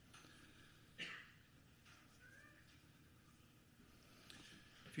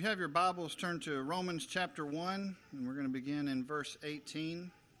If you have your Bibles, turn to Romans chapter 1, and we're going to begin in verse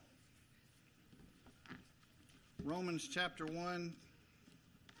 18. Romans chapter 1,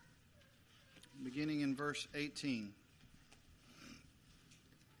 beginning in verse 18.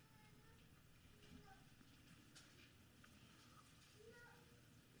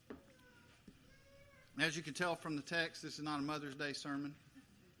 As you can tell from the text, this is not a Mother's Day sermon.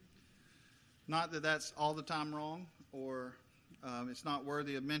 Not that that's all the time wrong, or it's not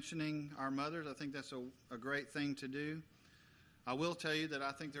worthy of mentioning our mothers. I think that's a great thing to do. I will tell you that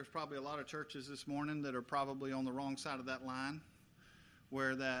I think there's probably a lot of churches this morning that are probably on the wrong side of that line,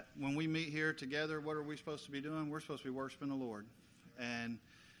 where that when we meet here together, what are we supposed to be doing? We're supposed to be worshiping the Lord. And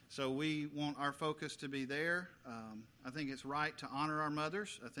so we want our focus to be there. I think it's right to honor our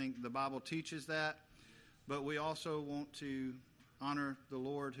mothers. I think the Bible teaches that. But we also want to honor the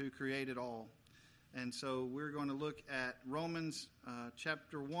Lord who created all. And so we're going to look at Romans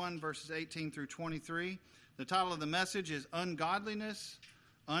chapter 1, verses 18 through 23. The title of the message is Ungodliness,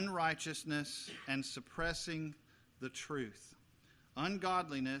 Unrighteousness, and Suppressing the Truth.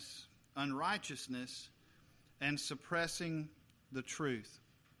 Ungodliness, unrighteousness, and suppressing the truth.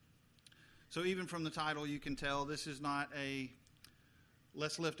 So even from the title, you can tell this is not a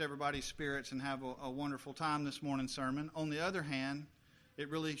let's lift everybody's spirits and have a wonderful time this morning sermon. On the other hand, it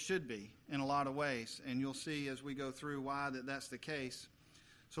really should be in a lot of ways, and you'll see as we go through why that's the case.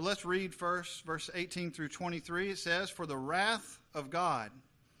 So let's read first, verse 18 through 23. It says, "For the wrath of God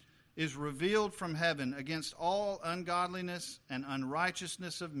is revealed from heaven against all ungodliness and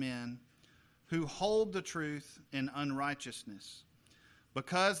unrighteousness of men who hold the truth in unrighteousness,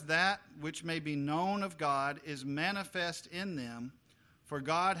 because that which may be known of God is manifest in them, for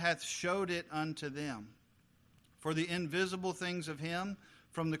God hath showed it unto them. For the invisible things of him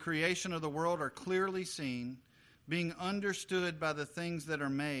from the creation of the world are clearly seen, being understood by the things that are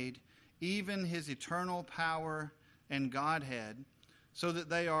made, even his eternal power and Godhead, so that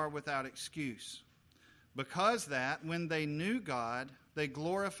they are without excuse. Because that, when they knew God, they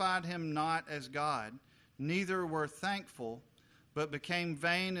glorified him not as God, neither were thankful, but became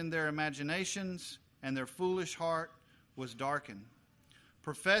vain in their imaginations, and their foolish heart was darkened.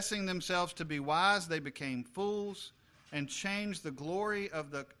 Professing themselves to be wise, they became fools, and changed the glory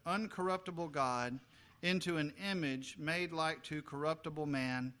of the uncorruptible God into an image made like to corruptible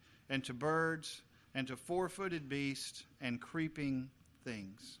man, and to birds, and to four-footed beasts, and creeping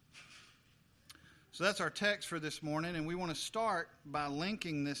things." So that's our text for this morning, and we want to start by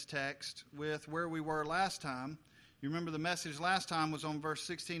linking this text with where we were last time. You remember the message last time was on verse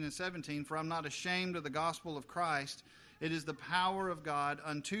 16 and 17, "For I'm not ashamed of the gospel of Christ. It is the power of God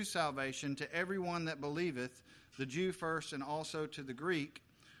unto salvation to everyone that believeth, the Jew first and also to the Greek.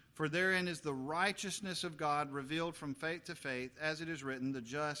 For therein is the righteousness of God revealed from faith to faith, as it is written, the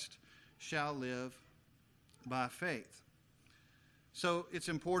just shall live by faith." So it's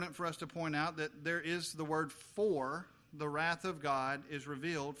important for us to point out that there is the word "for," the wrath of God is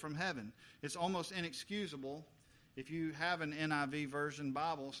revealed from heaven. It's almost inexcusable. If you have an NIV version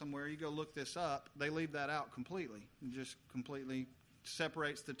Bible somewhere, you go look this up, they leave that out completely. It just completely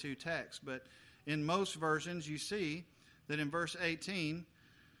separates the two texts. But in most versions, you see that in verse 18,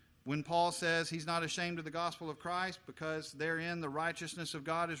 when Paul says he's not ashamed of the gospel of Christ because therein the righteousness of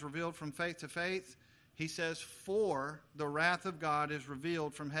God is revealed from faith to faith, he says, "For the wrath of God is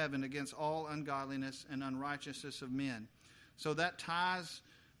revealed from heaven against all ungodliness and unrighteousness of men." So that ties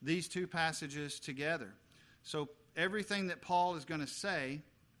these two passages together. So everything that Paul is going to say,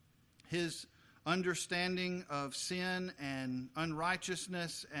 his understanding of sin and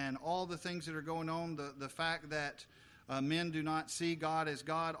unrighteousness and all the things that are going on, the fact that men do not see God as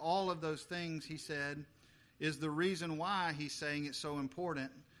God, all of those things, he said, is the reason why he's saying it's so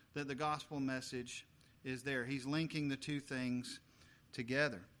important that the gospel message is there. He's linking the two things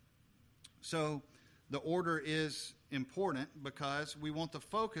together. So the order is important because we want the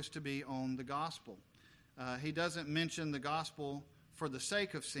focus to be on the gospel. He doesn't mention the gospel for the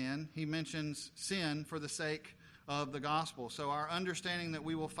sake of sin. He mentions sin for the sake of the gospel. So our understanding that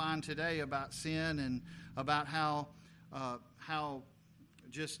we will find today about sin and about how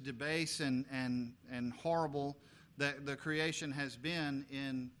just debased and horrible that the creation has been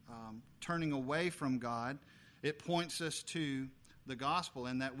in turning away from God, it points us to the gospel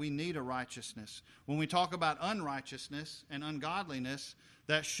and that we need a righteousness. When we talk about unrighteousness and ungodliness,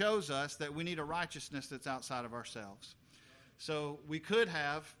 that shows us that we need a righteousness that's outside of ourselves. So we could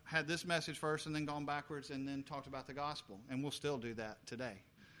have had this message first and then gone backwards and then talked about the gospel, and we'll still do that today.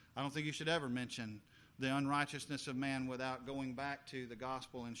 I don't think you should ever mention the unrighteousness of man without going back to the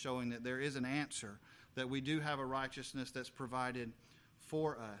gospel and showing that there is an answer, that we do have a righteousness that's provided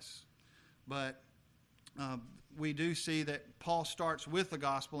for us. But we do see that Paul starts with the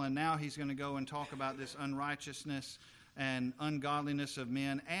gospel, and now he's going to go and talk about this unrighteousness and ungodliness of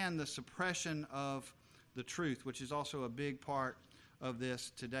men and the suppression of the truth, which is also a big part of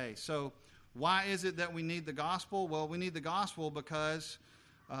this today. So why is it that we need the gospel? Well, we need the gospel because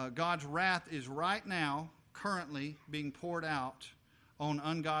God's wrath is right now, currently, being poured out on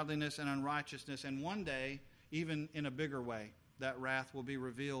ungodliness and unrighteousness, and one day, even in a bigger way, that wrath will be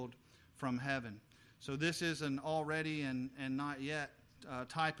revealed from heaven. So this is an already and not yet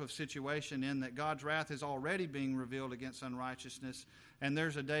type of situation, in that God's wrath is already being revealed against unrighteousness, and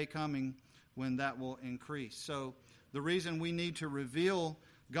there's a day coming when that will increase. So the reason we need to reveal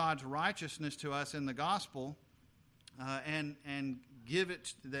God's righteousness to us in the gospel and give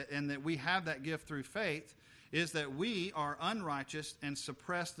it, and that we have that gift through faith, is that we are unrighteous and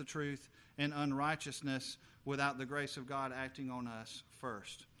suppress the truth in unrighteousness without the grace of God acting on us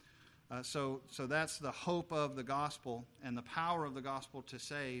first. So that's the hope of the gospel and the power of the gospel to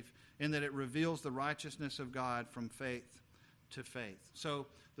save, in that it reveals the righteousness of God from faith to faith. So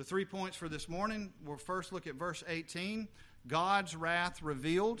the 3 points for this morning, we'll first look at verse 18, God's wrath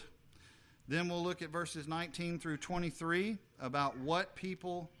revealed. Then we'll look at verses 19 through 23 about what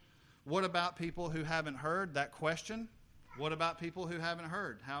about people who haven't heard, that question. What about people who haven't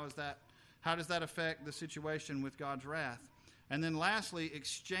heard? How does that affect the situation with God's wrath? And then lastly,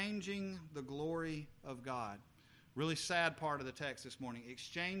 exchanging the glory of God. Really sad part of the text this morning.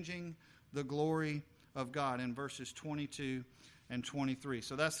 Exchanging the glory of God in verses 22 and 23.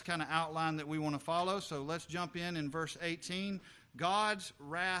 So that's the kind of outline that we want to follow. So let's jump in verse 18. God's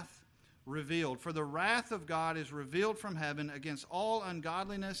wrath revealed. For the wrath of God is revealed from heaven against all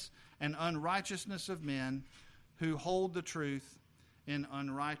ungodliness and unrighteousness of men who hold the truth in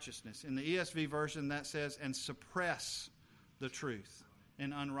unrighteousness. In the ESV version, that says, and suppress the truth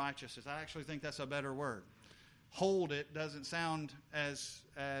in unrighteousness. I actually think that's a better word. Hold it doesn't sound as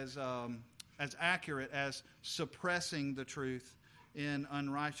accurate as suppressing the truth in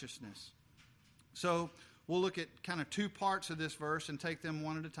unrighteousness. So we'll look at kind of two parts of this verse and take them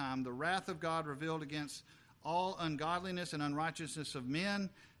one at a time. The wrath of God revealed against all ungodliness and unrighteousness of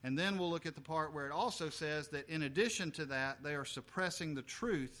men. And then we'll look at the part where it also says that in addition to that, they are suppressing the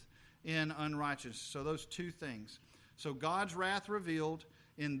truth in unrighteousness. So those two things. So God's wrath revealed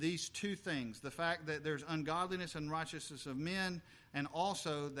in these two things. The fact that there's ungodliness and unrighteousness of men, and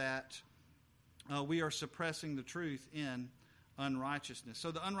also that we are suppressing the truth in unrighteousness. So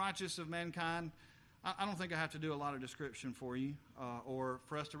the unrighteousness of mankind, I don't think I have to do a lot of description for you or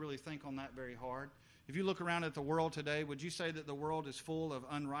for us to really think on that very hard. If you look around at the world today, would you say that the world is full of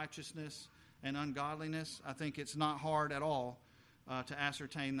unrighteousness and ungodliness? I think it's not hard at all to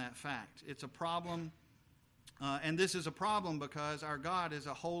ascertain that fact. It's a problem, and this is a problem because our God is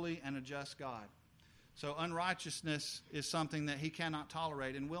a holy and a just God. So unrighteousness is something that he cannot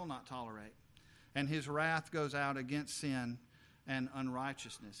tolerate and will not tolerate. And his wrath goes out against sin and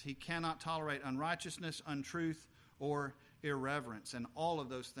unrighteousness. He cannot tolerate unrighteousness, untruth, or irreverence. And all of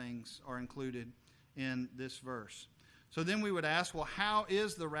those things are included in this verse. So then we would ask, well, how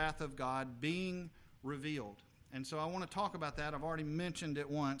is the wrath of God being revealed? And so I want to talk about that. I've already mentioned it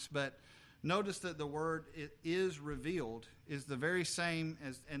once, but notice that the word "it is revealed" is the very same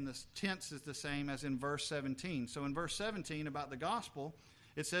as, and the tense is the same as in verse 17. So in verse 17 about the gospel,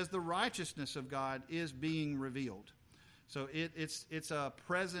 it says the righteousness of God is being revealed. So it's a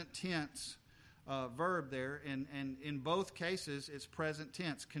present tense verb there, and in both cases it's present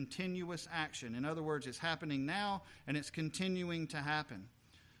tense, continuous action. In other words, it's happening now and it's continuing to happen.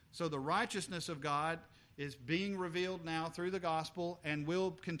 So the righteousness of God is being revealed now through the gospel and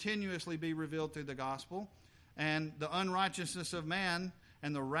will continuously be revealed through the gospel. And the unrighteousness of man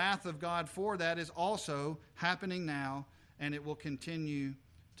and the wrath of God for that is also happening now, and it will continue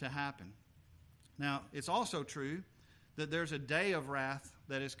to happen. Now, it's also true that there's a day of wrath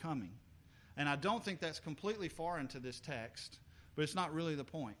that is coming. And I don't think that's completely foreign to this text, but it's not really the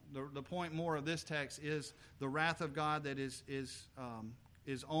point. The point more of this text is the wrath of God that is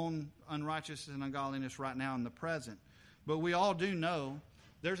on unrighteousness and ungodliness right now in the present. But we all do know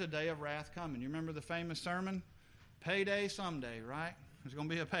there's a day of wrath coming. You remember the famous sermon? Payday someday, right? There's going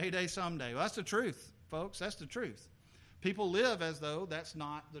to be a payday someday. Well, that's the truth, folks. That's the truth. People live as though that's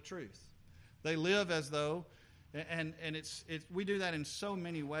not the truth. They live as though, and we do that in so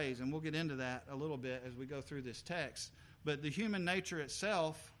many ways, and we'll get into that a little bit as we go through this text. But the human nature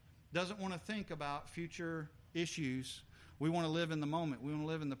itself doesn't want to think about future issues. We want to live in the moment. We want to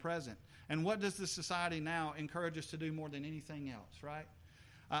live in the present. And what does this society now encourage us to do more than anything else, right?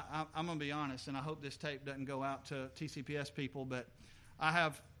 I'm going to be honest, and I hope this tape doesn't go out to TCPS people, but I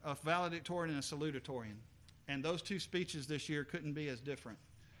have a valedictorian and a salutatorian. And those two speeches this year couldn't be as different.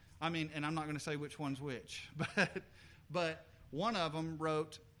 I mean, and I'm not going to say which one's which, but one of them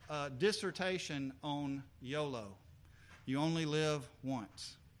wrote a dissertation on YOLO. You only live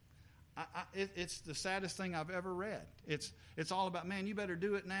once. It's the saddest thing I've ever read. It's all about, man, you better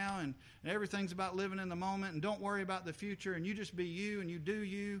do it now, and everything's about living in the moment, and don't worry about the future, and you just be you, and you do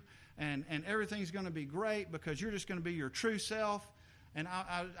you, and everything's going to be great because you're just going to be your true self. And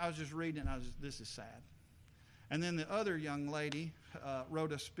I was just reading it, and this is sad. And then the other young lady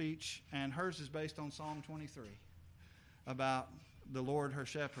wrote a speech, and hers is based on Psalm 23 about the Lord her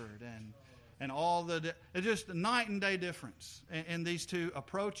shepherd, and all it's just a night and day difference in these two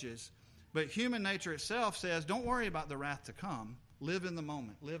approaches. But human nature itself says, don't worry about the wrath to come. Live in the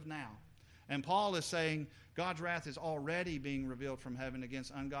moment. Live now. And Paul is saying God's wrath is already being revealed from heaven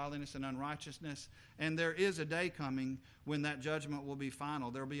against ungodliness and unrighteousness. And there is a day coming when that judgment will be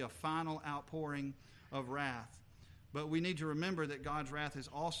final. There will be a final outpouring of wrath. But we need to remember that God's wrath is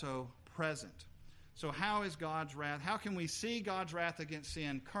also present. So how is God's wrath? How can we see God's wrath against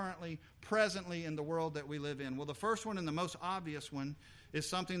sin currently, presently in the world that we live in? Well, the first one and the most obvious one is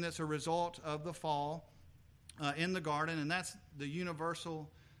something that's a result of the fall in the garden, and that's the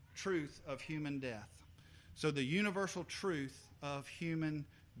universal truth of human death. So the universal truth of human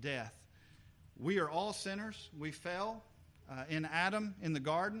death. We are all sinners. We fell in Adam in the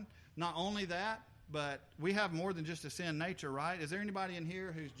garden. Not only that, but we have more than just a sin nature, right? Is there anybody in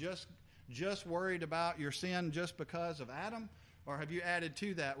here who's just worried about your sin just because of Adam? Or have you added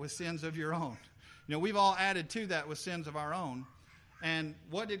to that with sins of your own? You know, we've all added to that with sins of our own. And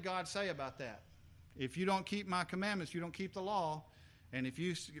what did God say about that? If you don't keep my commandments, you don't keep the law, and if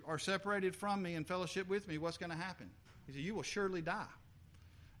you are separated from me and fellowship with me, what's going to happen? He said, you will surely die.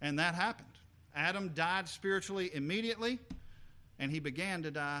 And that happened. Adam died spiritually immediately, and he began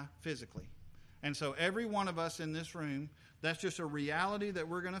to die physically. And so every one of us in this room, that's just a reality that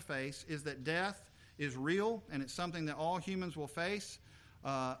we're going to face, is that death is real, and it's something that all humans will face.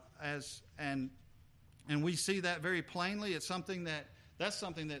 And we see that very plainly. It's something that's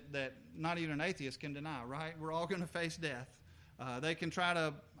something that not even an atheist can deny, right? We're all going to face death. They can try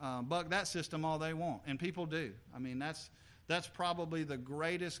to buck that system all they want, and people do. I mean, that's probably the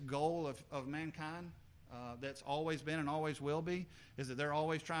greatest goal of mankind. That's always been and always will be, is that they're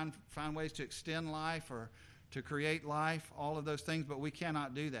always trying to find ways to extend life or to create life, all of those things, but we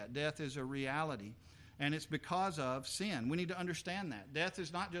cannot do that. Death is a reality, and it's because of sin. We need to understand that. Death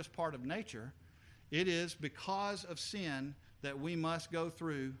is not just part of nature. It is because of sin that we must go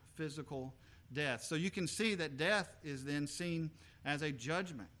through physical death. So you can see that death is then seen as a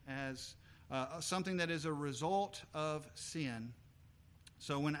judgment, as something that is a result of sin.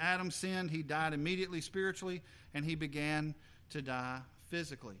 So when Adam sinned, he died immediately spiritually, and he began to die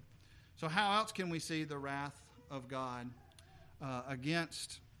physically. So how else can we see the wrath of God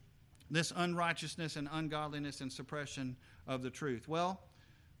against this unrighteousness and ungodliness and suppression of the truth? Well,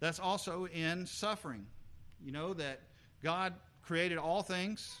 that's also in suffering. You know that God created all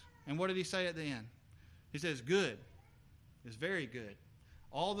things, and what did he say at the end? He says, good. It's very good.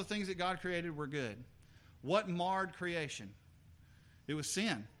 All the things that God created were good. What marred creation? It was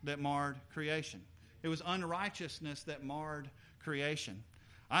sin that marred creation. It was unrighteousness that marred creation.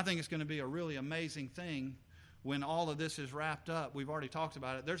 I think it's going to be a really amazing thing when all of this is wrapped up. We've already talked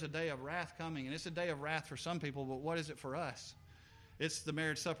about it. There's a day of wrath coming, and it's a day of wrath for some people, but what is it for us? It's the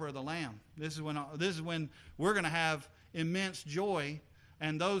marriage supper of the Lamb. This is when we're going to have immense joy,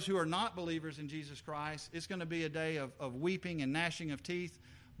 and those who are not believers in Jesus Christ, it's going to be a day of weeping and gnashing of teeth.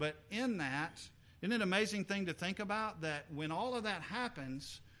 But in that, isn't it an amazing thing to think about that when all of that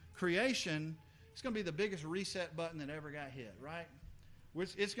happens, creation is going to be the biggest reset button that ever got hit, right?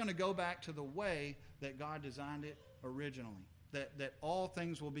 It's going to go back to the way that God designed it originally, that all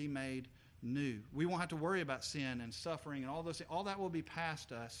things will be made new. We won't have to worry about sin and suffering and all those things. All that will be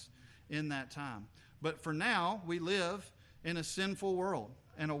past us in that time. But for now, we live in a sinful world,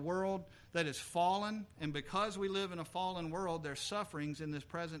 and a world that is fallen. And because we live in a fallen world, there's sufferings in this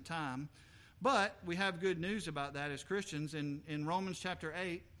present time. But we have good news about that as Christians. In Romans chapter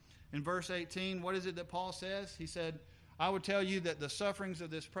 8, in verse 18, what is it that Paul says? He said, I would tell you that the sufferings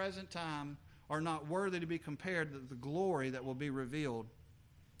of this present time are not worthy to be compared to the glory that will be revealed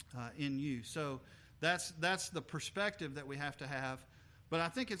in you. So that's the perspective that we have to have. But I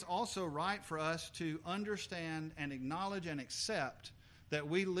think it's also right for us to understand and acknowledge and accept that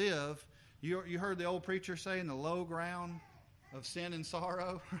we live, you heard the old preacher say, in the low ground of sin and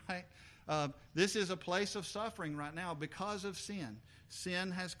sorrow, right? This is a place of suffering right now because of sin.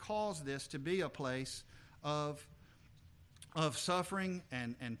 Sin has caused this to be a place of of suffering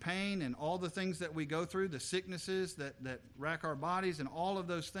and pain and all the things that we go through, the sicknesses that rack our bodies, and all of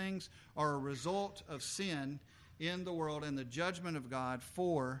those things are a result of sin in the world and the judgment of God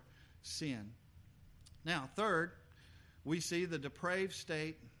for sin. Now, third, we see the depraved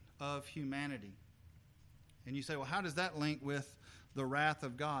state of humanity. And you say, well, how does that link with the wrath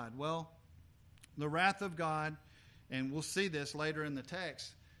of God? Well, the wrath of God, and we'll see this later in the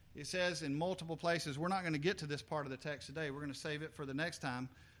text, it says in multiple places, we're not going to get to this part of the text today, we're going to save it for the next time,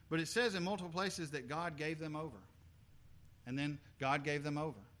 but it says in multiple places that God gave them over. And then God gave them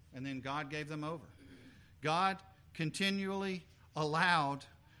over. And then God gave them over. God continually allowed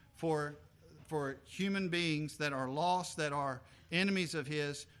for human beings that are lost, that are enemies of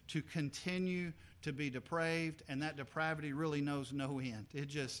His, to continue to be depraved, and that depravity really knows no end.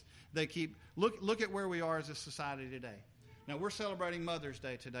 Look at where we are as a society today. Now, we're celebrating Mother's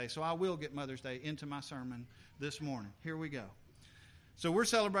Day today, so I will get Mother's Day into my sermon this morning. Here we go. So we're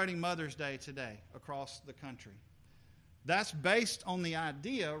celebrating Mother's Day today across the country. That's based on the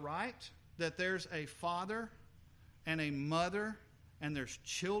idea, right, that there's a father and a mother and there's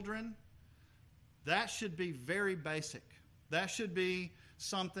children. That should be very basic. That should be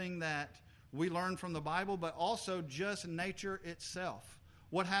something that we learn from the Bible, but also just nature itself.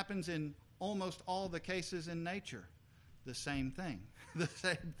 What happens in almost all the cases in nature? The same thing. The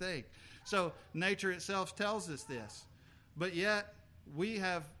same thing. So nature itself tells us this. But yet we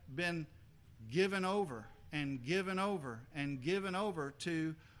have been given over and given over and given over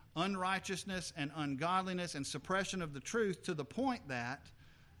to unrighteousness and ungodliness and suppression of the truth, to the point that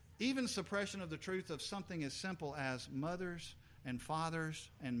even suppression of the truth of something as simple as mothers and fathers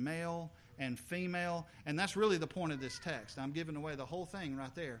and male and female, and that's really the point of this text. I'm giving away the whole thing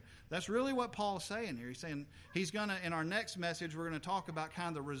right there. That's really what Paul's saying here. He's saying in our next message, we're going to talk about kind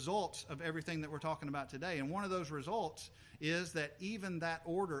of the results of everything that we're talking about today. And one of those results is that even that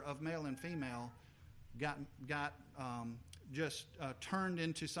order of male and female got turned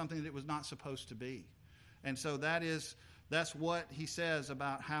into something that it was not supposed to be. And so that's what he says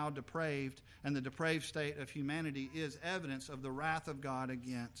about how depraved and the depraved state of humanity is evidence of the wrath of God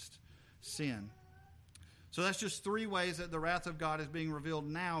against sin. So that's just three ways that the wrath of God is being revealed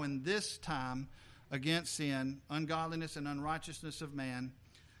now in this time against sin, ungodliness and unrighteousness of man,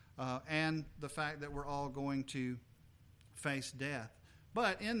 and the fact that we're all going to face death.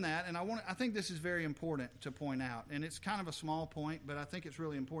 But in that, and I think this is very important to point out, and it's kind of a small point, but I think it's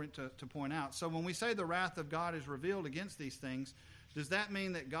really important to point out. So when we say the wrath of God is revealed against these things, does that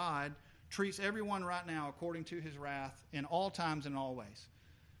mean that God treats everyone right now according to His wrath in all times and all ways?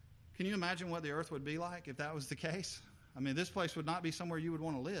 Can you imagine what the earth would be like if that was the case? I mean, this place would not be somewhere you would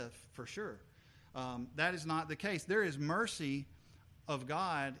want to live, for sure. That is not the case. There is mercy of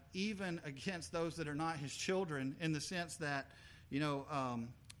God even against those that are not His children, in the sense that,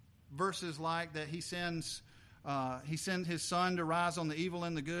 verses like that He sends His Son to rise on the evil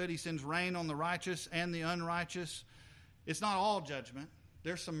and the good. He sends rain on the righteous and the unrighteous. It's not all judgment.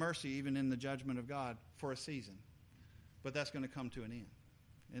 There's some mercy even in the judgment of God for a season. But that's going to come to an end.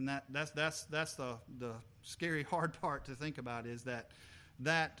 And that's the scary, hard part to think about, is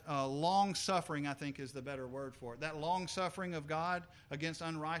that long suffering, I think, is the better word for it. That long suffering of God against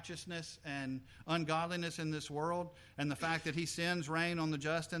unrighteousness and ungodliness in this world, and the fact that He sends rain on the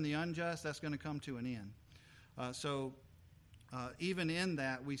just and the unjust, that's going to come to an end. So even in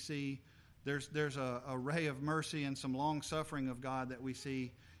that, we see there's a ray of mercy and some long suffering of God that we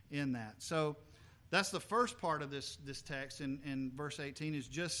see in that. So that's the first part of this text in verse 18, is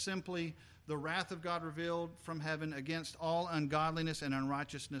just simply the wrath of God revealed from heaven against all ungodliness and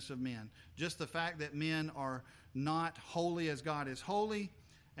unrighteousness of men. Just the fact that men are not holy as God is holy,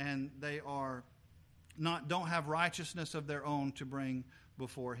 and they don't have righteousness of their own to bring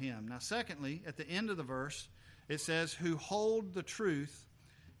before Him. Now, secondly, at the end of the verse, it says, who hold the truth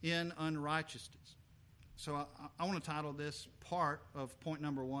in unrighteousness. So I want to title this part of point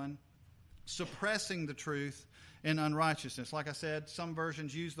number 1, suppressing the truth in unrighteousness. Like I said, some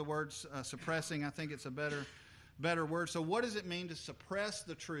versions use the word suppressing. I think it's a better word. So what does it mean to suppress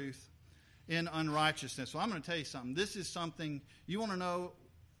the truth in unrighteousness? Well, I'm going to tell you something. This is something, you want to know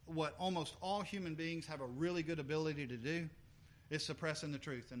what almost all human beings have a really good ability to do? Is suppressing the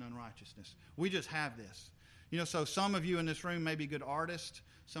truth in unrighteousness. We just have this. So some of you in this room may be good artists.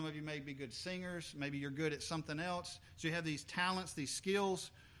 Some of you may be good singers. Maybe you're good at something else. So you have these talents, these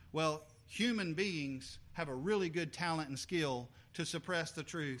skills. Well, human beings have a really good talent and skill to suppress the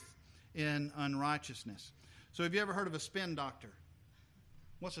truth in unrighteousness. So have you ever heard of a spin doctor?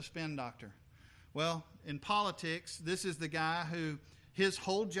 What's a spin doctor? Well, in politics, this is the guy who his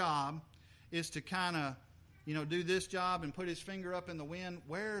whole job is to kind of do this job and put his finger up in the wind,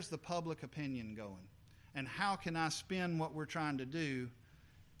 where's the public opinion going? And how can I spin what we're trying to do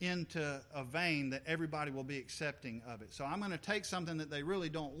into a vein that everybody will be accepting of it? So I'm going to take something that they really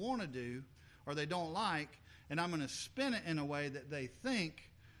don't want to do or they don't like, and I'm going to spin it in a way that they think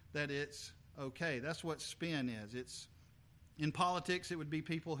that it's okay. That's what spin is. It's in politics, it would be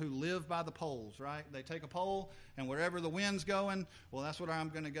people who live by the polls, right? They take a poll, and wherever the wind's going, well, that's what I'm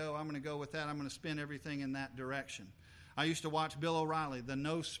going to go. I'm going to go with that. I'm going to spin everything in that direction. I used to watch Bill O'Reilly, the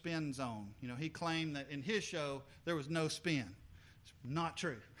no spin zone. He claimed that in his show there was no spin. It's not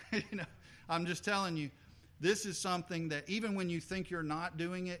true. I'm just telling you, this is something that even when you think you're not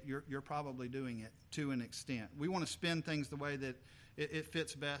doing it, you're probably doing it to an extent. We want to spin things the way that it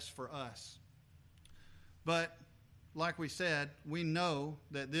fits best for us. But like we said, we know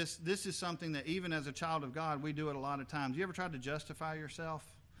that this is something that even as a child of God, we do it a lot of times. You ever tried to justify yourself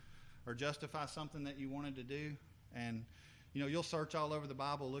or justify something that you wanted to do? And, you'll search all over the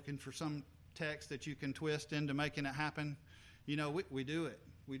Bible looking for some text that you can twist into making it happen. We do it.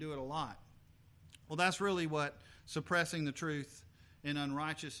 We do it a lot. Well, that's really what suppressing the truth in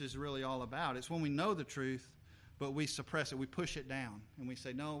unrighteousness is really all about. It's when we know the truth, but we suppress it. We push it down. And we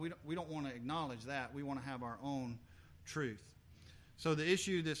say, no, we don't want to acknowledge that. We want to have our own truth. So the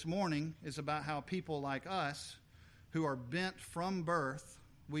issue this morning is about how people like us who are bent from birth,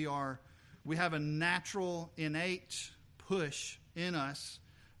 we have a natural, innate push in us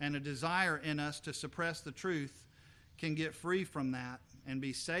and a desire in us to suppress the truth, can get free from that and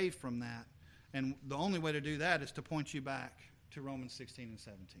be saved from that. And the only way to do that is to point you back to Romans 16 and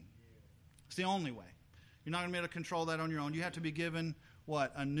 17. It's the only way. You're not going to be able to control that on your own. You have to be given,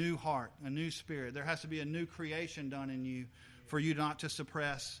 what? A new heart, a new spirit. There has to be a new creation done in you for you not to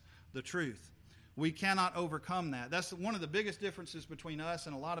suppress the truth. We cannot overcome that. That's one of the biggest differences between us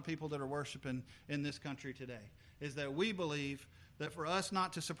and a lot of people that are worshiping in this country today, is that we believe that for us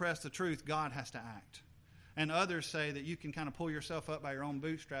not to suppress the truth, God has to act. And others say that you can kind of pull yourself up by your own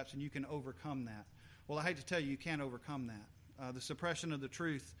bootstraps and you can overcome that. Well, I hate to tell you, you can't overcome that. The suppression of the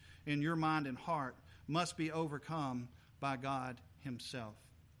truth in your mind and heart must be overcome by God himself.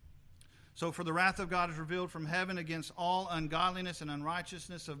 So for the wrath of God is revealed from heaven against all ungodliness and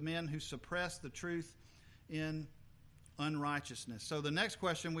unrighteousness of men who suppress the truth in unrighteousness. So the next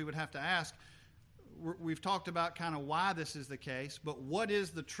question we would have to ask, we've talked about kind of why this is the case, but what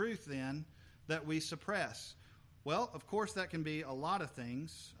is the truth then that we suppress? Well, of course, that can be a lot of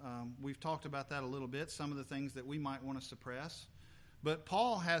things. We've talked about that a little bit, some of the things that we might want to suppress. But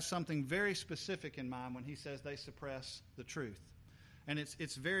Paul has something very specific in mind when he says they suppress the truth. And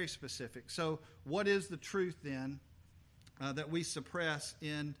it's very specific. So what is the truth then that we suppress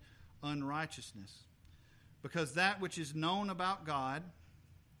in unrighteousness? Because that which is known about God,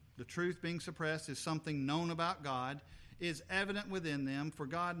 the truth being suppressed is something known about God, is evident within them, for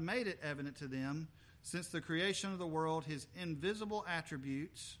God made it evident to them since the creation of the world. His invisible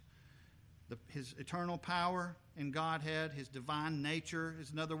attributes, his eternal power and Godhead, his divine nature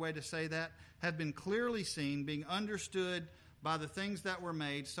is another way to say that, have been clearly seen, being understood by the things that were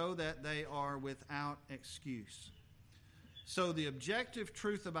made, so that they are without excuse. So the objective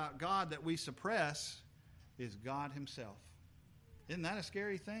truth about God that we suppress is God himself. Isn't that a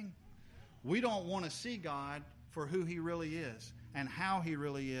scary thing? We don't want to see God for who he really is and how he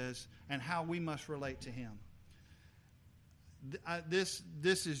really is and how we must relate to him. This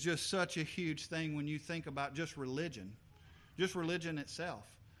is just such a huge thing when you think about just religion itself.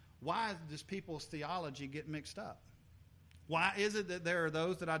 Why does people's theology get mixed up? Why is it that there are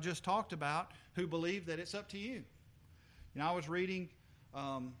those that I just talked about who believe that it's up to you? I was reading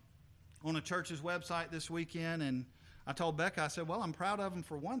on a church's website this weekend, and I told Becca, I said, well, I'm proud of them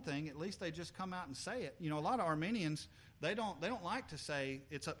for one thing. At least they just come out and say it. A lot of Armenians, they don't like to say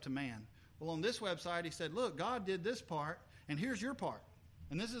it's up to man. Well, on this website, he said, look, God did this part, and here's your part.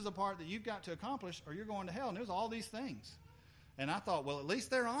 And this is the part that you've got to accomplish, or you're going to hell. And there's all these things. And I thought, well, at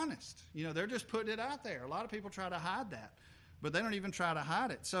least they're honest. They're just putting it out there. A lot of people try to hide that, but they don't even try to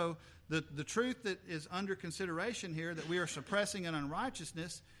hide it. So the truth that is under consideration here that we are suppressing in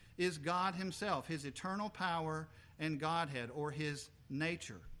unrighteousness is God himself, his eternal power and Godhead, or his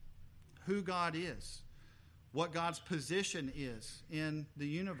nature, who God is, what God's position is in the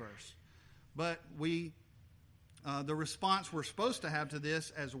universe. But the response we're supposed to have to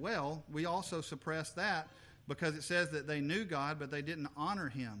this as well, we also suppress that because it says that they knew God, but they didn't honor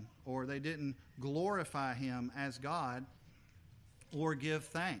him, or they didn't glorify him as God or give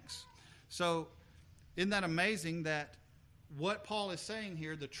thanks. So isn't that amazing that what Paul is saying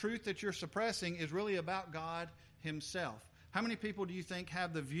here, the truth that you're suppressing, is really about God himself? How many people do you think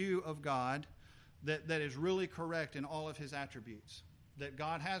have the view of God that is really correct in all of his attributes. That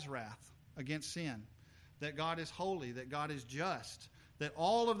God has wrath against sin. That God is holy. That God is just. That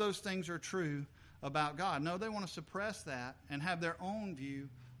all of those things are true about God. No, they want to suppress that and have their own view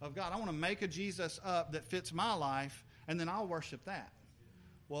of God. I want to make a Jesus up that fits my life, and then I'll worship that.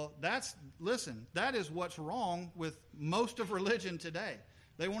 Well, that is what's wrong with most of religion today.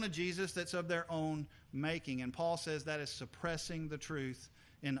 They want a Jesus that's of their own making. And Paul says that is suppressing the truth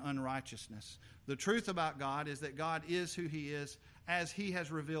in unrighteousness. The truth about God is that God is who he is as he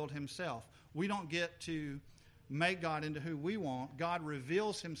has revealed himself. We don't get to make God into who we want. God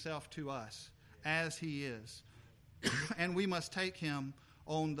reveals himself to us as he is. And we must take him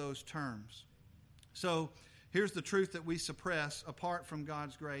on those terms. So here's the truth that we suppress apart from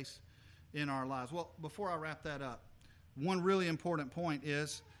God's grace in our lives. Well, before I wrap that up, one really important point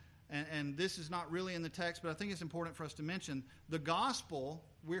is, and this is not really in the text, but I think it's important for us to mention, the gospel,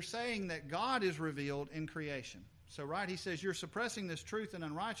 we're saying that God is revealed in creation. So, right, he says you're suppressing this truth and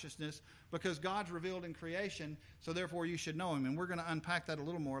unrighteousness because God's revealed in creation, so therefore you should know him. And we're going to unpack that a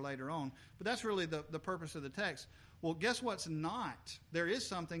little more later on. But that's really the purpose of the text. Well, guess what's not? There is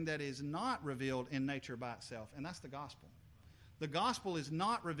something that is not revealed in nature by itself, and that's the gospel. The gospel is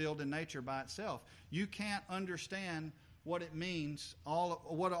not revealed in nature by itself. You can't understand what it means,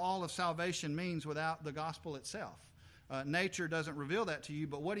 what all of salvation means without the gospel itself. Nature doesn't reveal that to you,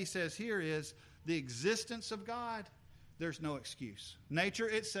 but what he says here is the existence of God, there's no excuse. Nature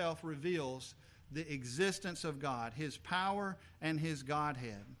itself reveals the existence of God, his power and his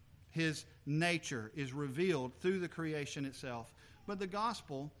Godhead. His nature is revealed through the creation itself, but the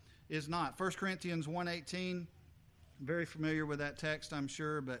gospel is not. 1 Corinthians 1:18, very familiar with that text, I'm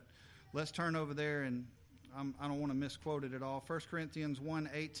sure, but let's turn over there, and I don't want to misquote it at all. 1 Corinthians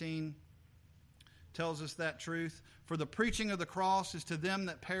 1:18 tells us that truth. For the preaching of the cross is to them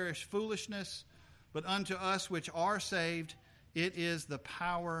that perish foolishness, but unto us which are saved, it is the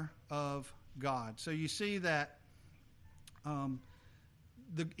power of God. So you see that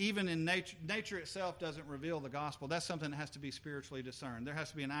even in nature itself doesn't reveal the gospel. That's something that has to be spiritually discerned. There has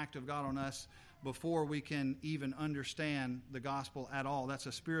to be an act of God on us before we can even understand the gospel at all. That's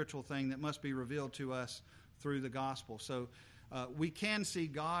a spiritual thing that must be revealed to us through the gospel. So we can see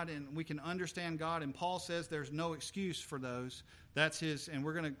God and we can understand God, and Paul says there's no excuse for those. That's his, and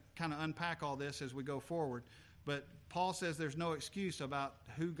we're going to kind of unpack all this as we go forward. But Paul says there's no excuse about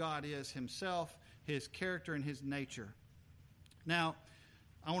who God is himself, his character, and his nature. Now,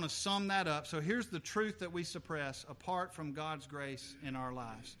 I want to sum that up. So here's the truth that we suppress apart from God's grace in our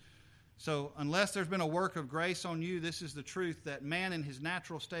lives. So unless there's been a work of grace on you, this is the truth that man in his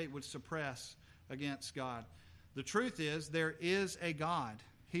natural state would suppress against God. The truth is there is a God.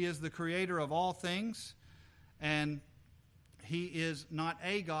 He is the creator of all things, and he is not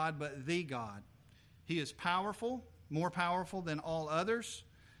a God, but the God. He is powerful, more powerful than all others.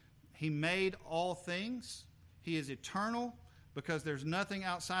 He made all things. He is eternal, because there's nothing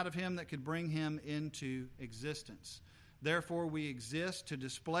outside of him that could bring him into existence. Therefore, we exist to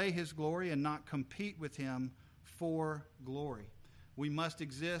display his glory and not compete with him for glory. We must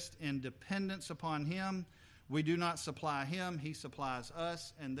exist in dependence upon him. We do not supply him, he supplies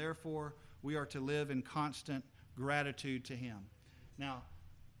us, and therefore we are to live in constant gratitude to him. Now,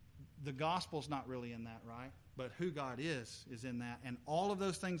 the gospel's not really in that, right? But who God is in that. And all of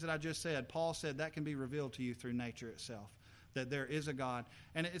those things that I just said, Paul said that can be revealed to you through nature itself. That there is a God.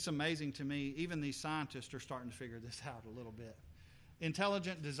 And it's amazing to me, even these scientists are starting to figure this out a little bit.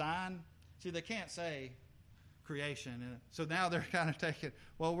 Intelligent design, see, they can't say creation. So now they're kind of taking,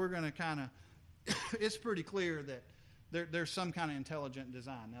 well, we're going to kind of, it's pretty clear that there's some kind of intelligent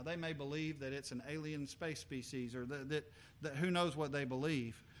design. Now, they may believe that it's an alien space species, or that who knows what they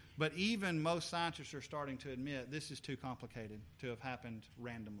believe. But even most scientists are starting to admit this is too complicated to have happened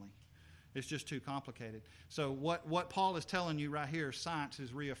randomly. It's just too complicated. So what Paul is telling you right here, science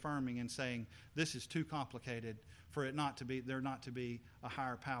is reaffirming and saying this is too complicated for it not to be, there not to be a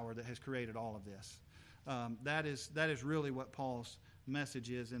higher power that has created all of this. That is really what Paul's message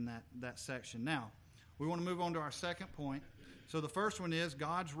is in that section. Now, we want to move on to our second point. So the first one is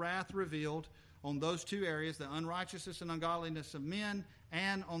God's wrath revealed on those two areas, the unrighteousness and ungodliness of men,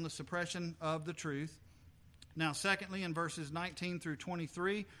 and on the suppression of the truth. Now, secondly, in verses 19 through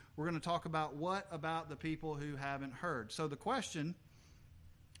 23, we're going to talk about what about the people who haven't heard. So the question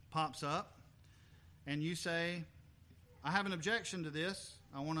pops up, and you say, I have an objection to this.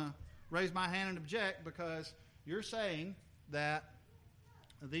 I want to raise my hand and object because you're saying that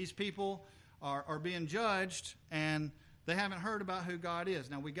these people are being judged and they haven't heard about who God is.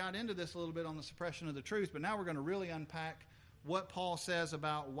 Now, we got into this a little bit on the suppression of the truth, but now we're going to really unpack what Paul says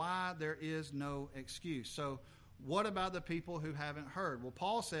about why there is no excuse. So what about the people who haven't heard? Well,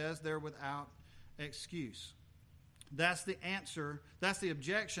 Paul says they're without excuse. That's the answer. That's the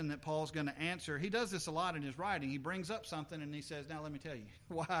objection that Paul's going to answer. He does this a lot in his writing. He brings up something and he says, now let me tell you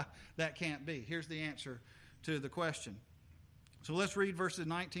why that can't be. Here's the answer to the question. So let's read verses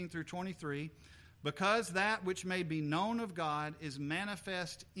 19 through 23. Because that which may be known of God is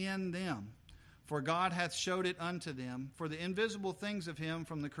manifest in them, for God hath showed it unto them. For the invisible things of him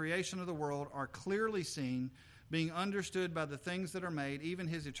from the creation of the world are clearly seen, being understood by the things that are made, even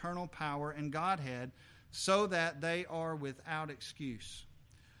his eternal power and Godhead, so that they are without excuse.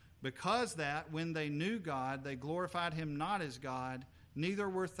 Because that, when they knew God, they glorified him not as God, neither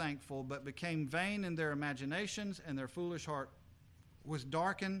were thankful, but became vain in their imaginations, and their foolish heart was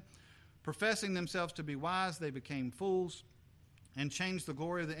darkened. Professing themselves to be wise, they became fools, and changed the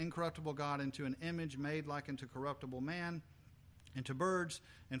glory of the incorruptible God into an image made like unto corruptible man, and to birds,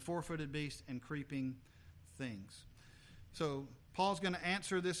 and four-footed beasts, and creeping things. So Paul's going to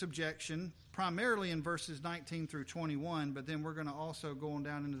answer this objection primarily in verses 19 through 21, but then we're going to also go on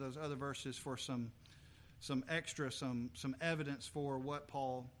down into those other verses for some evidence for what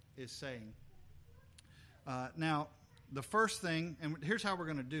Paul is saying. Now, the first thing, and here's how we're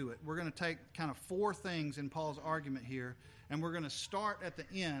going to do it. We're going to take kind of four things in Paul's argument here, and we're going to start at the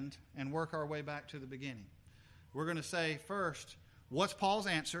end and work our way back to the beginning. We're going to say first, what's Paul's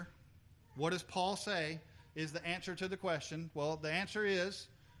answer? What does Paul say is the answer to the question? Well, the answer is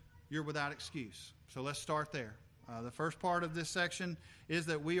you're without excuse. So let's start there. The first part of this section is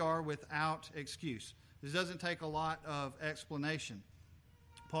that we are without excuse. This doesn't take a lot of explanation.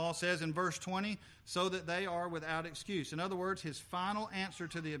 Paul says in verse 20, so that they are without excuse. In other words, his final answer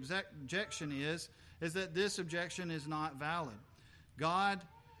to the objection is that this objection is not valid. God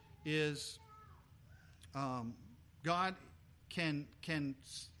is, God can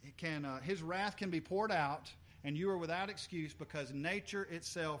his wrath can be poured out, and you are without excuse because nature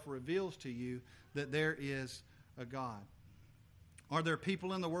itself reveals to you that there is a God. Are there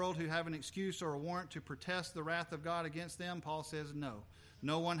people in the world who have an excuse or a warrant to protest the wrath of God against them? Paul says no.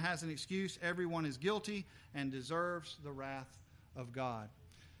 No one has an excuse. Everyone is guilty and deserves the wrath of God.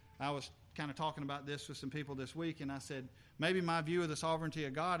 I was kind of talking about this with some people this week, and I said, maybe my view of the sovereignty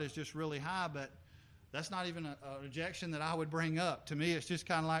of God is just really high, but that's not even an objection that I would bring up. To me, it's just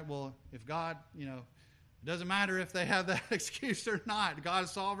kind of like, well, if God, it doesn't matter if they have that excuse or not. God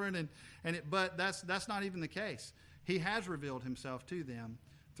is sovereign, but that's not even the case. He has revealed himself to them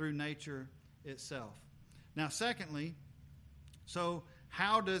through nature itself. Now, secondly, so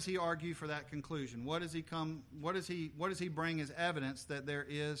how does he argue for that conclusion? What does he bring as evidence that there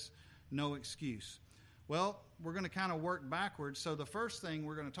is no excuse? Well, we're going to kind of work backwards. So the first thing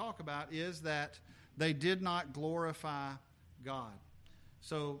we're going to talk about is that they did not glorify God.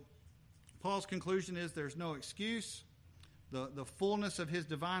 So Paul's conclusion is there's no excuse. The fullness of his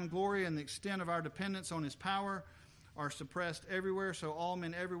divine glory and the extent of our dependence on his power are suppressed everywhere, so all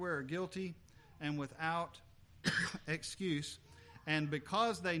men everywhere are guilty and without excuse. And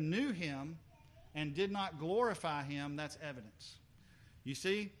because they knew him and did not glorify him, that's evidence. You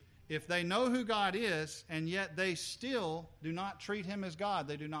see, if they know who God is and yet they still do not treat him as God,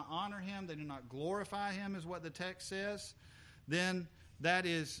 they do not honor him, they do not glorify him, is what the text says, then that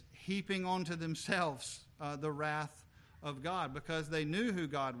is heaping onto themselves the wrath of God, because they knew who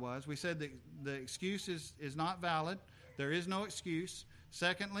God was. We said that the excuse is not valid. There is no excuse.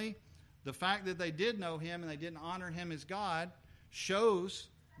 Secondly, the fact that they did know him and they didn't honor him as God shows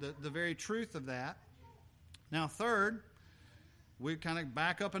the very truth of that. Now, third, we kind of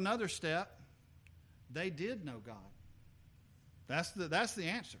back up another step. They did know God. That's the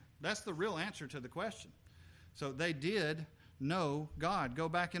answer. That's the real answer to the question. So they did know God. Go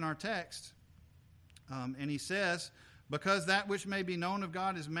back in our text, and he says, because that which may be known of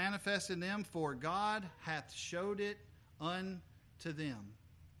God is manifest in them, for God hath showed it unto them,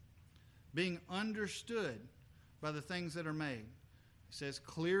 being understood by the things that are made. It says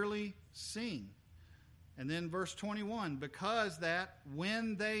clearly seen. And then verse 21, because that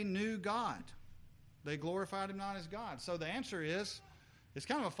when they knew God, they glorified him not as God. So the answer is, it's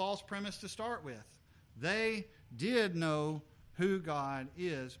kind of a false premise to start with. They did know who God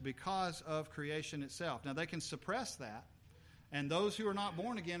is because of creation itself. Now they can suppress that, and those who are not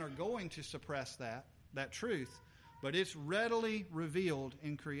born again are going to suppress that truth, but it's readily revealed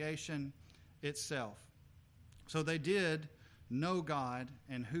in creation itself. So they did know God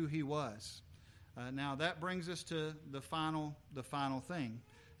and who he was. Now that brings us to the final thing,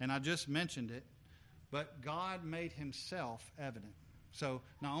 and I just mentioned it, but God made himself evident. So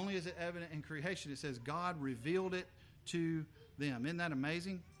not only is it evident in creation, it says God revealed it to them. Isn't that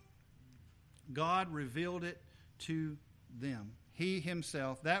amazing? God revealed it to them. He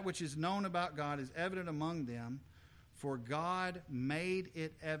himself, that which is known about God is evident among them, for God made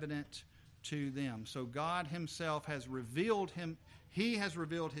it evident to them. So God himself has revealed him. He has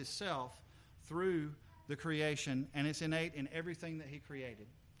revealed himself through the creation, and it's innate in everything that he created.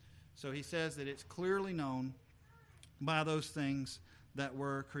 So he says that it's clearly known by those things that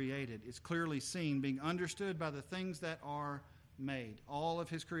were created. It's clearly seen, being understood by the things that are made. All of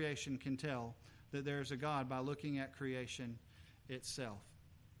his creation can tell that there's a God by looking at creation itself.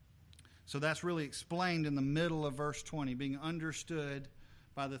 So that's really explained in the middle of verse 20, being understood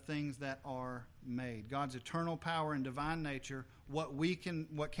by the things that are made. God's eternal power and divine nature, what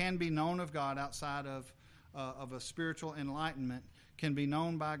can be known of God outside of a spiritual enlightenment, can be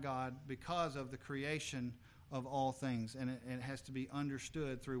known by God because of the creation of all things, and it has to be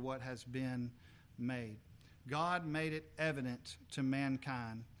understood through what has been made. God made it evident to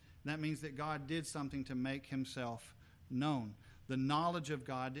mankind. That means that God did something to make himself known. The knowledge of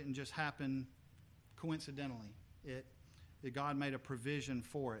God didn't just happen coincidentally. God made a provision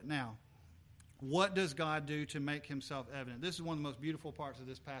for it. Now, what does God do to make himself evident? This is one of the most beautiful parts of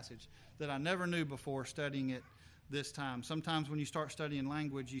this passage that I never knew before studying it this time. Sometimes when you start studying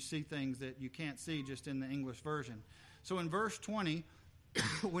language, you see things that you can't see just in the English version. So in verse 20,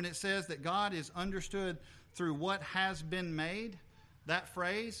 when it says that God is understood through what has been made, that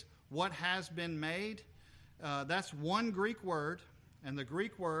phrase, what has been made, that's one Greek word, and the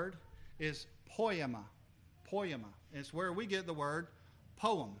Greek word is poema. Poema. It's where we get the word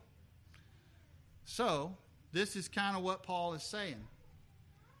poem. So, this is kind of what Paul is saying.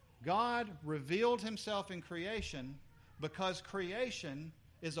 God revealed himself in creation because creation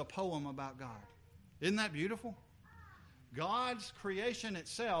is a poem about God. Isn't that beautiful? God's creation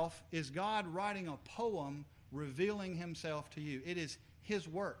itself is God writing a poem revealing himself to you. It is his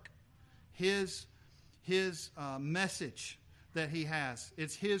work, his message that he has.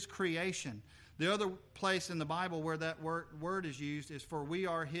 It's his creation. The other place in the Bible where that word is used is for we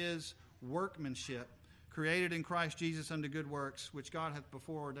are his workmanship, created in Christ Jesus unto good works, which God hath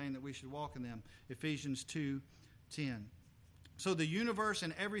before ordained that we should walk in them. Ephesians 2:10. So the universe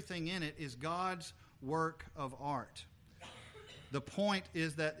and everything in it is God's work of art. The point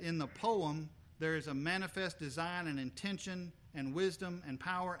is that in the poem, there is a manifest design and intention and wisdom and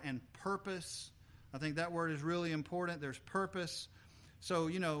power and purpose. I think that word is really important. There's purpose. So,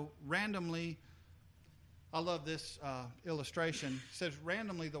 randomly, I love this illustration. It says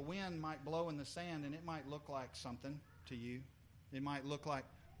randomly the wind might blow in the sand and it might look like something to you. It might look like,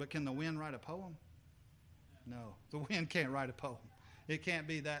 but can the wind write a poem? No, the wind can't write a poem. It can't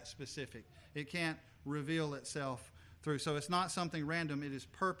be that specific. It can't reveal itself through. So it's not something random. It is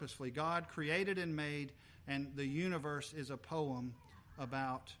purposefully. God created and made, and the universe is a poem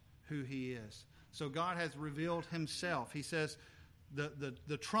about who he is. So God has revealed himself. He says,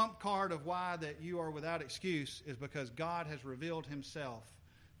 The trump card of why that you are without excuse is because God has revealed himself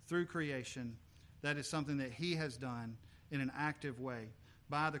through creation. That is something that he has done in an active way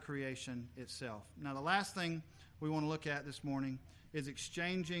by the creation itself. Now, the last thing we want to look at this morning is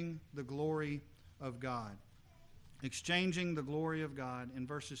exchanging the glory of God. Exchanging the glory of God in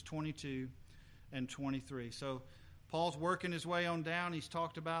verses 22 and 23. So Paul's working his way on down. He's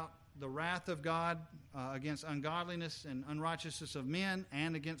talked about the wrath of God against ungodliness and unrighteousness of men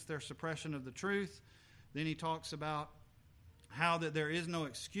and against their suppression of the truth. Then he talks about how that there is no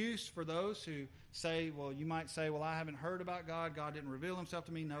excuse for those who say, well, you might say, well, I haven't heard about God. God didn't reveal himself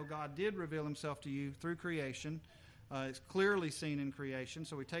to me. No, God did reveal himself to you through creation. It's clearly seen in creation.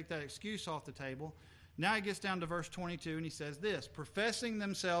 So we take that excuse off the table. Now he gets down to verse 22 and he says this, professing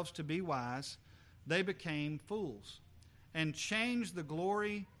themselves to be wise, they became fools and changed the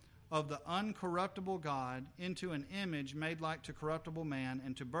glory of the uncorruptible God into an image made like to corruptible man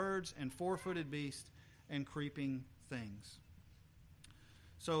and to birds and four-footed beasts and creeping things.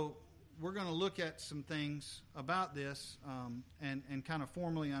 So we're going to look at some things about this and kind of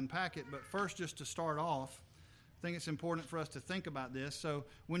formally unpack it. But first, just to start off, I think it's important for us to think about this. So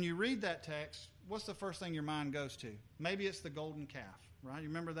when you read that text, what's the first thing your mind goes to? Maybe it's the golden calf, right? You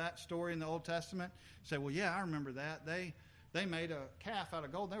remember that story in the Old Testament? You say, well, yeah, I remember that. They made a calf out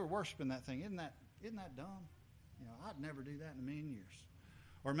of gold. They were worshiping that thing. Isn't that dumb? I'd never do that in a million years.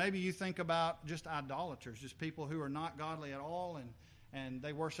 Or maybe you think about just idolaters, just people who are not godly at all, and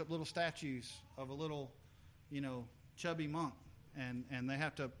they worship little statues of a little, chubby monk, and they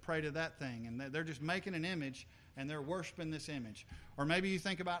have to pray to that thing, and they're just making an image, and they're worshiping this image. Or maybe you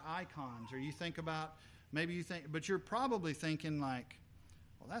think about icons, or but you're probably thinking like,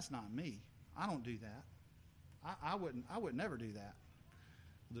 well, that's not me. I don't do that. I would never do that.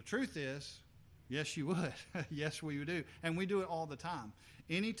 The truth is, yes, you would. Yes, we do. And we do it all the time.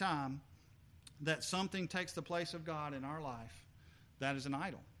 Anytime that something takes the place of God in our life, that is an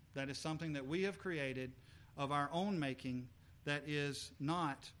idol. That is something that we have created of our own making that is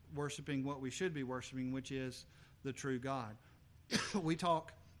not worshiping what we should be worshiping, which is the true God. We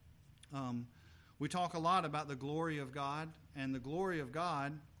talk a lot about the glory of God, and the glory of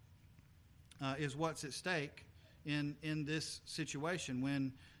God is what's at stake in this situation.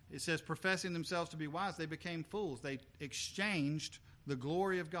 When it says, professing themselves to be wise, they became fools. They exchanged the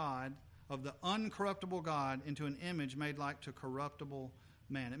glory of God, of the uncorruptible God, into an image made like to corruptible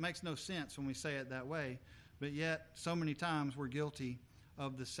man. It makes no sense when we say it that way, but yet so many times we're guilty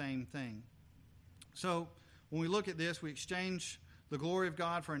of the same thing. So when we look at this, we exchange the glory of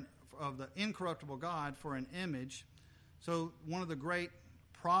God of the incorruptible God for an image. So one of the great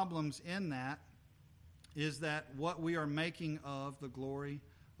problems in that is that what we are making of the glory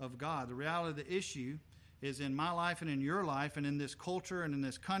of God. The reality of the issue is in my life and in your life and in this culture and in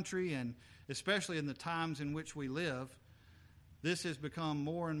this country, and especially in the times in which we live, this has become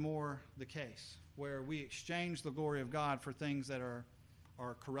more and more the case, where we exchange the glory of God for things that are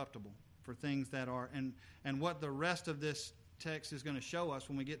corruptible, for things that are, and what the rest of this text is going to show us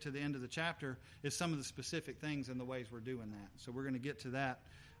when we get to the end of the chapter is some of the specific things and the ways we're doing that. So we're going to get to that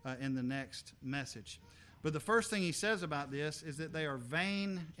in the next message. But the first thing he says about this is that they are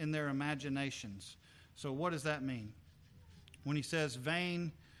vain in their imaginations. So what does that mean? When he says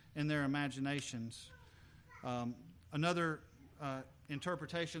vain in their imaginations, another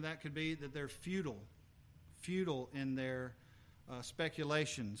interpretation of that could be that they're futile in their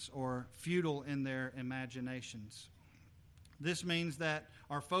speculations, or futile in their imaginations. This means that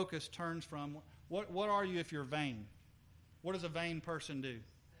our focus turns from, what are you if you're vain? What does a vain person do?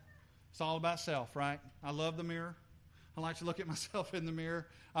 It's all about self, right? I love the mirror. I like to look at myself in the mirror.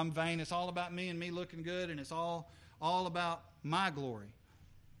 I'm vain. It's all about me and me looking good, and it's all about my glory.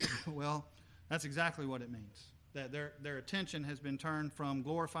 Well, that's exactly what it means. That their attention has been turned from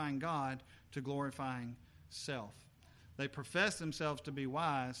glorifying God to glorifying self. They professed themselves to be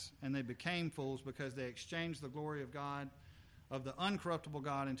wise, and they became fools because they exchanged the glory of God, of the uncorruptible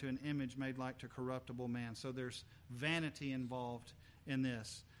God, into an image made like to corruptible man. So there's vanity involved in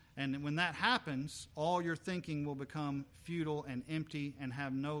this. And when that happens, all your thinking will become futile and empty and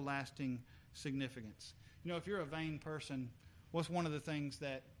have no lasting significance. You know, if you're a vain person, what's one of the things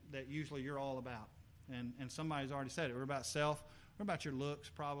that usually you're all about? And somebody's already said it. We're about self. We're about your looks,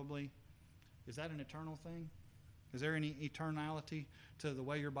 probably. Is that an eternal thing? Is there any eternality to the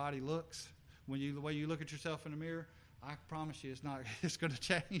way your body looks? The way you look at yourself in the mirror, I promise you it's going to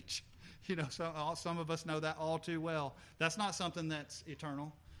change. You know, some of us know that all too well. That's not something that's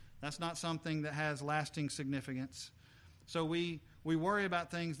eternal. That's not something that has lasting significance. So we worry about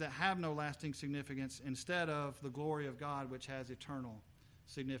things that have no lasting significance instead of the glory of God, which has eternal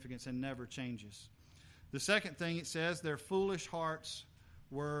significance and never changes. The second thing it says, their foolish hearts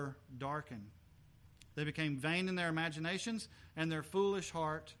were darkened. They became vain in their imaginations, and their foolish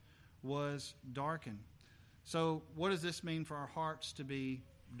heart was darkened. So what does this mean for our hearts to be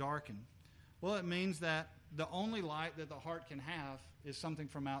darkened? Well, it means that the only light that the heart can have is something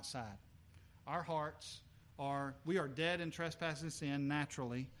from outside. Our hearts we are dead in trespass and sin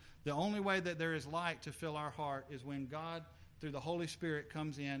naturally. The only way that there is light to fill our heart is when God, through the Holy Spirit,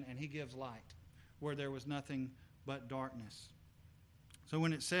 comes in and he gives light where there was nothing but darkness. So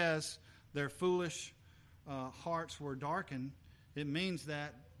when it says their foolish hearts were darkened, it means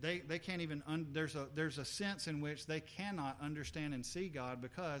that they can't even, there's a sense in which they cannot understand and see God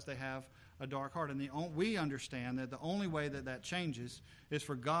because they have a dark heart. And we understand that the only way that changes is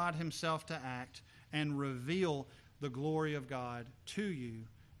for God himself to act and reveal the glory of God to you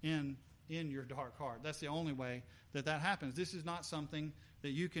in your dark heart. That's the only way that happens. This is not something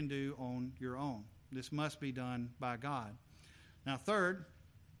that you can do on your own. This must be done by God. Now, third,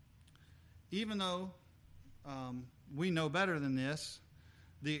 even though we know better than this,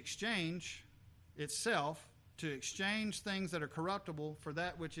 the exchange itself, to exchange things that are corruptible for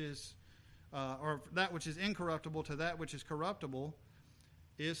that which is, or that which is incorruptible to that which is corruptible,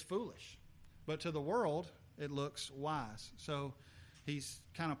 is foolish. But to the world, it looks wise. So he's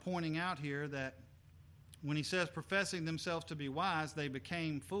kind of pointing out here that when he says professing themselves to be wise, they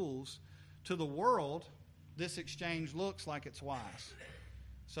became fools. To the world, this exchange looks like it's wise.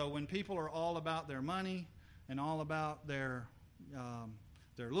 So when people are all about their money and all about their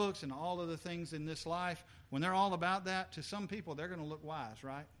looks and all of the things in this life, when they're all about that, to some people, they're going to look wise,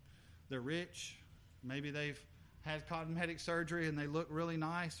 right? They're rich. Maybe they've had cosmetic surgery and they look really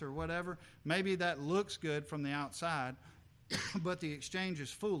nice or whatever. Maybe that looks good from the outside, but the exchange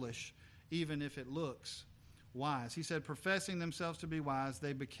is foolish, even if it looks wise. He said, professing themselves to be wise,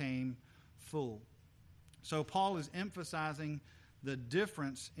 they became fool. So Paul is emphasizing the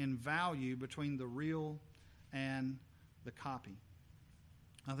difference in value between the real and the copy.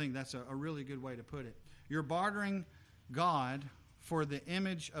 I think that's a really good way to put it. You're bartering God for the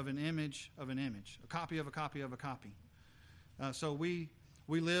image of an image of an image, a copy of a copy of a copy. So we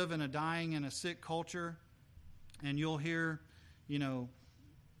live in a dying and a sick culture, and you'll hear,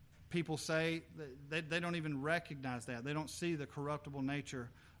 people say that they don't even recognize that. They don't see the corruptible nature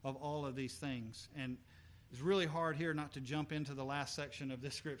of all of these things. And it's really hard here not to jump into the last section of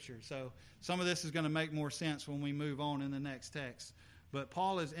this scripture. So some of this is going to make more sense when we move on in the next text. But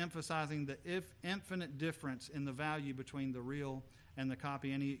Paul is emphasizing the infinite difference in the value between the real and the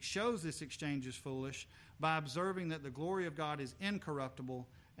copy. And he shows this exchange is foolish by observing that the glory of God is incorruptible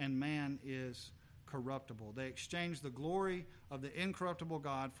and man is corruptible. They exchange the glory of the incorruptible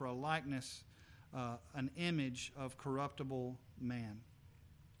God for a likeness, an image of corruptible man.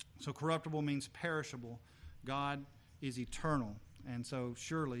 So corruptible means perishable. God is eternal. And so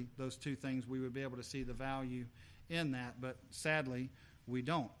surely those two things, we would be able to see the value in that. But sadly, we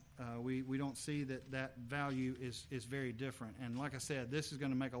don't. We don't see that value is very different. And like I said, this is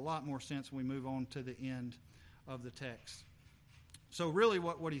going to make a lot more sense when we move on to the end of the text. So really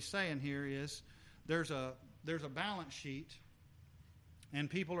what he's saying here is there's a balance sheet, and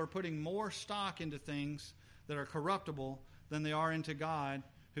people are putting more stock into things that are corruptible than they are into God,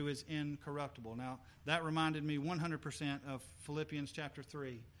 who is incorruptible. Now, that reminded me 100% of Philippians chapter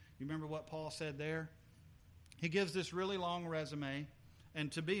 3. You remember what Paul said there? He gives this really long resume, and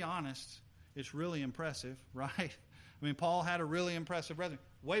to be honest, it's really impressive, right? I mean, Paul had a really impressive resume,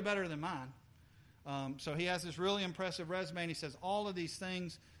 way better than mine. So he has this really impressive resume, and he says all of these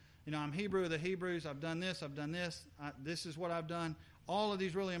things. I'm Hebrew of the Hebrews. I've done this. This is what I've done. All of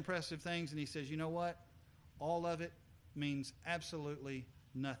these really impressive things. And he says, you know what? All of it means absolutely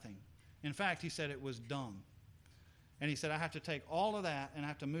nothing. In fact, he said it was dung. And he said, I have to take all of that and I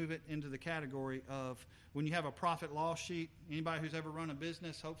have to move it into the category of when you have a profit loss sheet. Anybody who's ever run a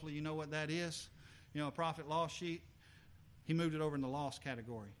business, hopefully you know what that is. A profit loss sheet. He moved it over in the loss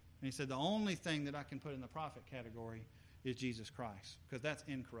category. And he said, the only thing that I can put in the profit category is Jesus Christ, because that's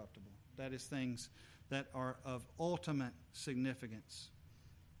incorruptible. That is things that are of ultimate significance.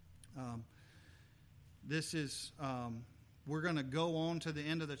 We're going to go on to the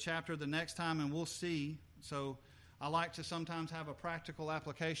end of the chapter the next time, and we'll see. So I like to sometimes have a practical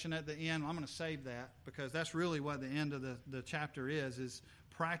application at the end. I'm going to save that, because that's really what the end of the chapter is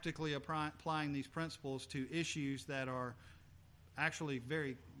practically applying these principles to issues that are actually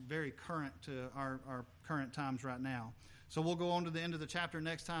very, very current to our current times right now. So we'll go on to the end of the chapter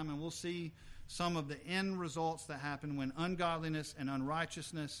next time, and we'll see some of the end results that happen when ungodliness and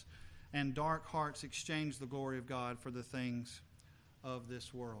unrighteousness and dark hearts exchange the glory of God for the things of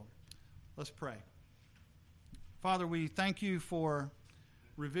this world. Let's pray. Father, we thank you for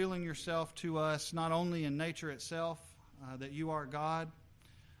revealing yourself to us, not only in nature itself, that you are God,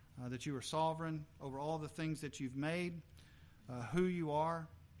 that you are sovereign over all the things that you've made, who you are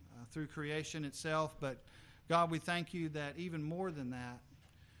through creation itself. But God, we thank you that even more than that,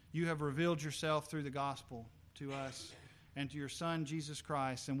 you have revealed yourself through the gospel to us and to your Son, Jesus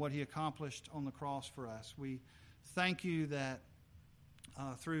Christ, and what he accomplished on the cross for us. We thank you that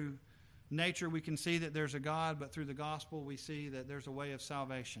through nature we can see that there's a God, but through the gospel we see that there's a way of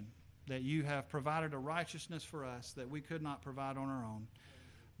salvation, that you have provided a righteousness for us that we could not provide on our own.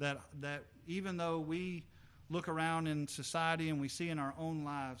 That even though we look around in society and we see in our own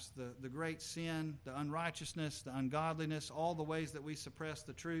lives the great sin, the unrighteousness, the ungodliness, all the ways that we suppress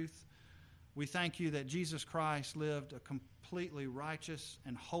the truth, we thank you that Jesus Christ lived a completely righteous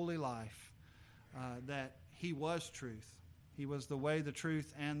and holy life, that he was truth. He was the way, the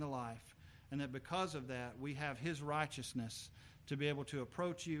truth, and the life. And that because of that, we have his righteousness to be able to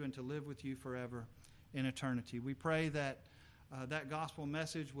approach you and to live with you forever in eternity. We pray that that gospel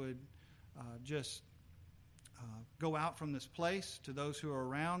message would just go out from this place to those who are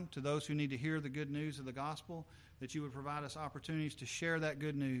around, to those who need to hear the good news of the gospel, that you would provide us opportunities to share that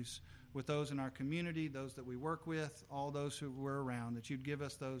good news with those in our community, those that we work with, all those who we're around, that you'd give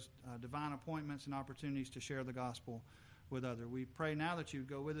us those divine appointments and opportunities to share the gospel with others. We pray now that you'd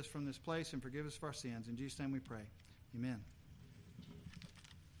go with us from this place and forgive us for our sins. In Jesus' name we pray. Amen.